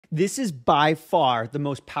This is by far the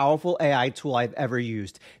most powerful AI tool I've ever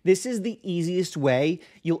used. This is the easiest way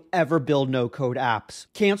you'll ever build no-code apps.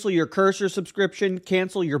 Cancel your Cursor subscription,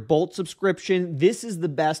 cancel your Bolt subscription. This is the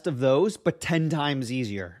best of those, but 10 times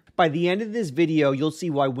easier. By the end of this video, you'll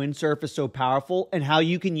see why Windsurf is so powerful and how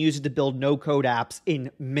you can use it to build no-code apps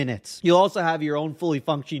in minutes. You'll also have your own fully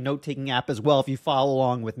functioning note-taking app as well if you follow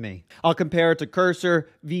along with me. I'll compare it to Cursor,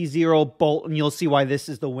 V0, Bolt, and you'll see why this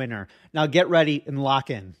is the winner. Now get ready and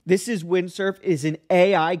lock in. This is Windsurf. It is an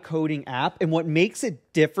AI coding app, and what makes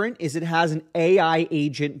it different is it has an AI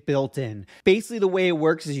agent built in. Basically, the way it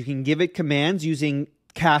works is you can give it commands using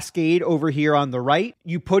Cascade over here on the right.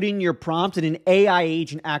 You put in your prompt and an AI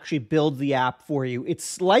agent actually builds the app for you. It's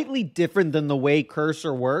slightly different than the way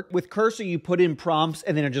Cursor works. With Cursor, you put in prompts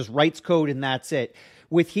and then it just writes code and that's it.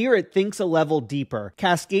 With here, it thinks a level deeper.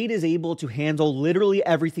 Cascade is able to handle literally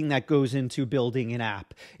everything that goes into building an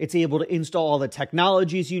app. It's able to install all the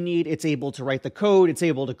technologies you need. It's able to write the code. It's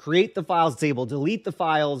able to create the files. It's able to delete the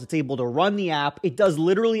files. It's able to run the app. It does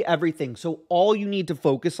literally everything. So all you need to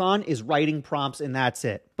focus on is writing prompts and that's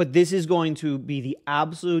it. But this is going to be the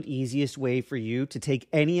absolute easiest way for you to take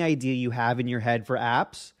any idea you have in your head for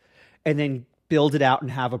apps and then build it out and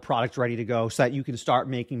have a product ready to go so that you can start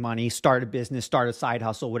making money, start a business, start a side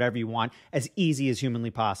hustle, whatever you want, as easy as humanly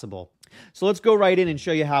possible. So let's go right in and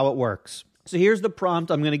show you how it works. So here's the prompt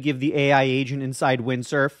I'm going to give the AI agent inside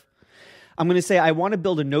Windsurf. I'm going to say, I want to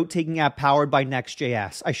build a note-taking app powered by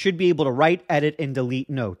Next.js. I should be able to write, edit, and delete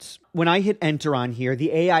notes. When I hit enter on here,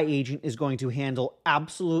 the AI agent is going to handle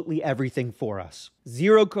absolutely everything for us.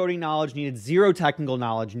 Zero coding knowledge needed, zero technical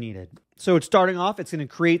knowledge needed. So it's starting off, it's going to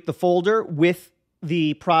create the folder with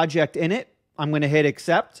the project in it. I'm going to hit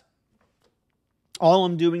accept. All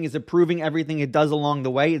I'm doing is approving everything it does along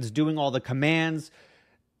the way. It's doing all the commands,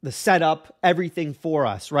 the setup, everything for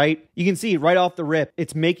us, right? You can see right off the rip,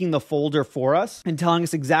 it's making the folder for us and telling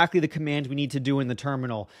us exactly the commands we need to do in the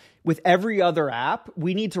terminal. With every other app,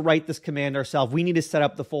 we need to write this command ourselves. We need to set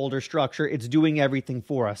up the folder structure. It's doing everything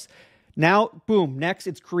for us. Now, boom, next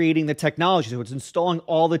it's creating the technology. So it's installing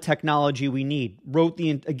all the technology we need. Wrote the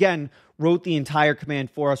entire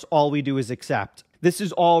command for us. All we do is accept. This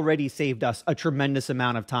has already saved us a tremendous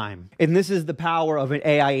amount of time. And this is the power of an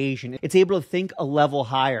AI agent. It's able to think a level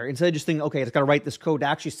higher. Instead of just thinking, okay, it's got to write this code,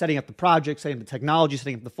 actually setting up the project, setting up the technology,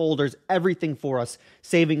 setting up the folders, everything for us,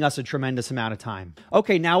 saving us a tremendous amount of time.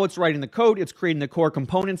 Okay, now it's writing the code. It's creating the core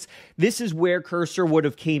components. This is where Cursor would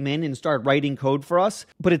have came in and started writing code for us,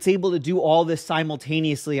 but it's able to do all this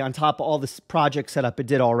simultaneously on top of all this project setup it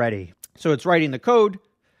did already. So it's writing the code.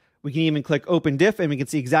 We can even click open diff and we can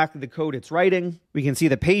see exactly the code it's writing. We can see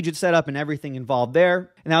the page it's set up and everything involved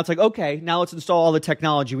there. And now it's like, okay, now let's install all the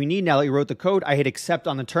technology we need. Now that you wrote the code, I hit accept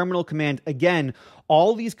on the terminal command. Again,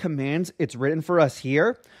 all these commands it's written for us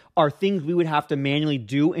here are things we would have to manually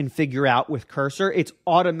do and figure out with Cursor. It's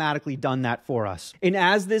automatically done that for us. And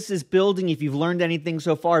as this is building, if you've learned anything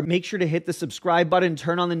so far, make sure to hit the subscribe button,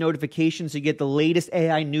 turn on the notifications so you get the latest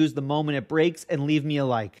AI news the moment it breaks, and leave me a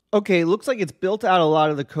like. Okay, it looks like it's built out a lot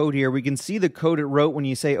of the code here. We can see the code it wrote when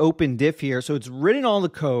you say open diff here. So it's written all the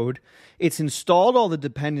code. It's installed all the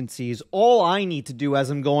dependencies. All I need to do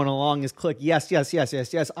as I'm going along is click yes, yes, yes,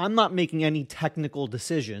 yes, yes. I'm not making any technical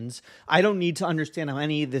decisions. I don't need to understand how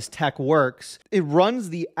any of this tech works. It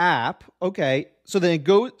runs the app. Okay, so then it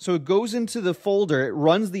goes into the folder. It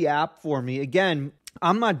runs the app for me. Again,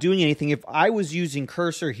 I'm not doing anything. If I was using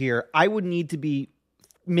Cursor here, I would need to be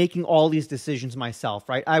making all these decisions myself,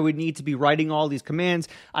 right? I would need to be writing all these commands.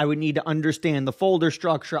 I would need to understand the folder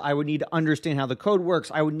structure. I would need to understand how the code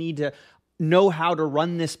works. I would need to know how to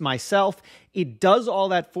run this myself. It does all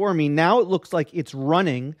that for me. Now it looks like it's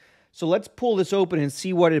running. So let's pull this open and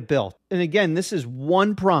see what it built. And again, this is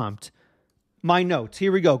one prompt. My notes.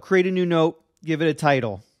 Here we go. Create a new note. Give it a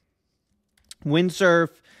title. Windsurf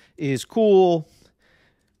is cool.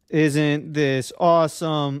 Isn't this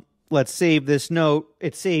awesome? Let's save this note.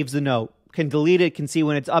 It saves the note. Can delete it, can see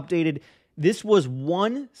when it's updated. This was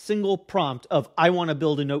one single prompt of, I want to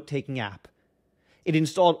build a note-taking app. It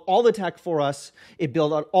installed all the tech for us. It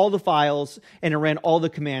built out all the files and it ran all the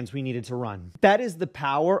commands we needed to run. That is the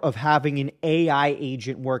power of having an AI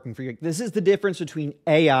agent working for you. This is the difference between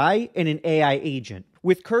AI and an AI agent.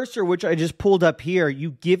 With Cursor, which I just pulled up here,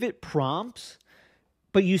 you give it prompts,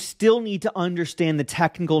 but you still need to understand the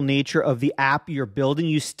technical nature of the app you're building.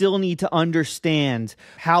 You still need to understand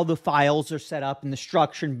how the files are set up and the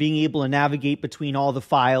structure and being able to navigate between all the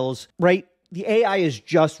files, right? The AI is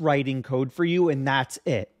just writing code for you and that's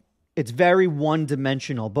it. It's very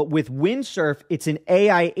one-dimensional, but with Windsurf, it's an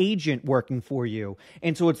AI agent working for you.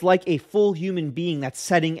 And so it's like a full human being that's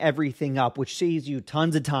setting everything up, which saves you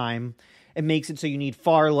tons of time and makes it so you need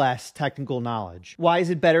far less technical knowledge. Why is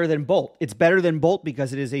it better than Bolt? It's better than Bolt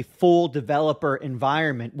because it is a full developer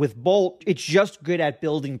environment. With Bolt, it's just good at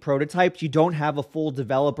building prototypes. You don't have a full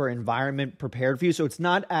developer environment prepared for you, so it's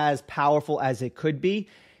not as powerful as it could be.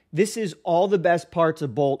 This is all the best parts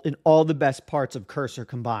of Bolt and all the best parts of Cursor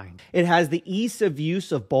combined. It has the ease of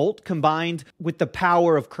use of Bolt combined with the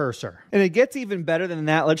power of Cursor. And it gets even better than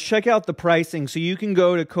that. Let's check out the pricing. So you can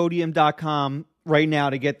go to Codium.com right now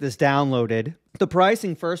to get this downloaded. The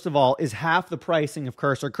pricing, first of all, is half the pricing of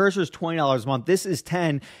Cursor. Cursor is $20 a month. This is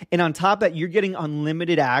 $10. And on top of that, you're getting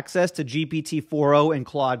unlimited access to GPT-4o and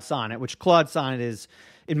Claude Sonnet, which Claude Sonnet is,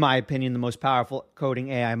 in my opinion, the most powerful coding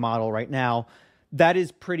AI model right now. That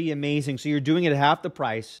is pretty amazing. So you're doing it at half the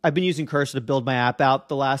price. I've been using Cursor to build my app out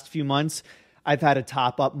the last few months. I've had to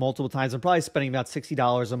top up multiple times. I'm probably spending about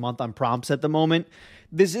 $60 a month on prompts at the moment.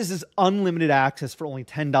 This is unlimited access for only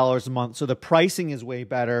 $10 a month. So the pricing is way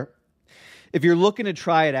better. If you're looking to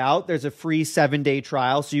try it out, there's a free 7-day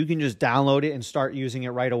trial. So you can just download it and start using it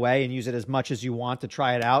right away and use it as much as you want to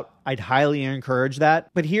try it out. I'd highly encourage that.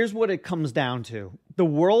 But here's what it comes down to. The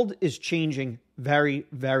world is changing very,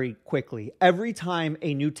 very quickly. Every time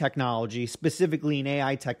a new technology, specifically an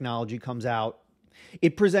AI technology, comes out,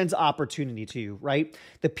 it presents opportunity to you, right?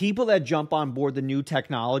 The people that jump on board the new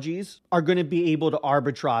technologies are going to be able to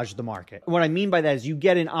arbitrage the market. What I mean by that is you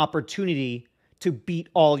get an opportunity to beat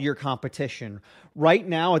all your competition. Right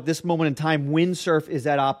now, at this moment in time, Windsurf is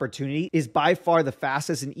that opportunity, is by far the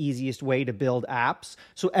fastest and easiest way to build apps.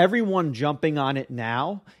 So everyone jumping on it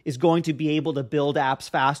now is going to be able to build apps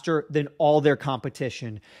faster than all their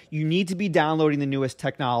competition. You need to be downloading the newest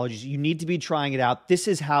technologies. You need to be trying it out. This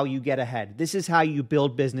is how you get ahead. This is how you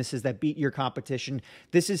build businesses that beat your competition.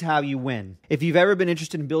 This is how you win. If you've ever been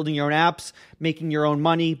interested in building your own apps, making your own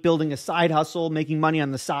money, building a side hustle, making money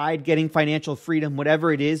on the side, getting financial freedom,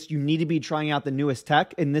 whatever it is, you need to be trying out the newest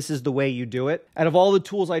tech, and this is the way you do it. Out of all the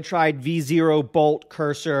tools I tried, V0, Bolt,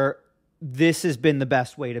 Cursor, this has been the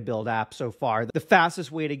best way to build apps so far. The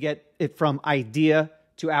fastest way to get it from idea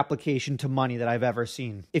to application to money that I've ever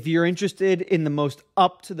seen. If you're interested in the most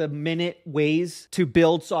up-to-the-minute ways to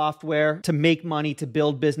build software, to make money, to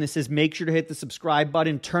build businesses, make sure to hit the subscribe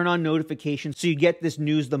button, turn on notifications so you get this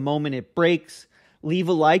news the moment it breaks. Leave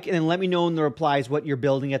a like and then let me know in the replies what you're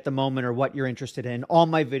building at the moment or what you're interested in. All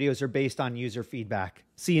my videos are based on user feedback.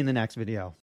 See you in the next video.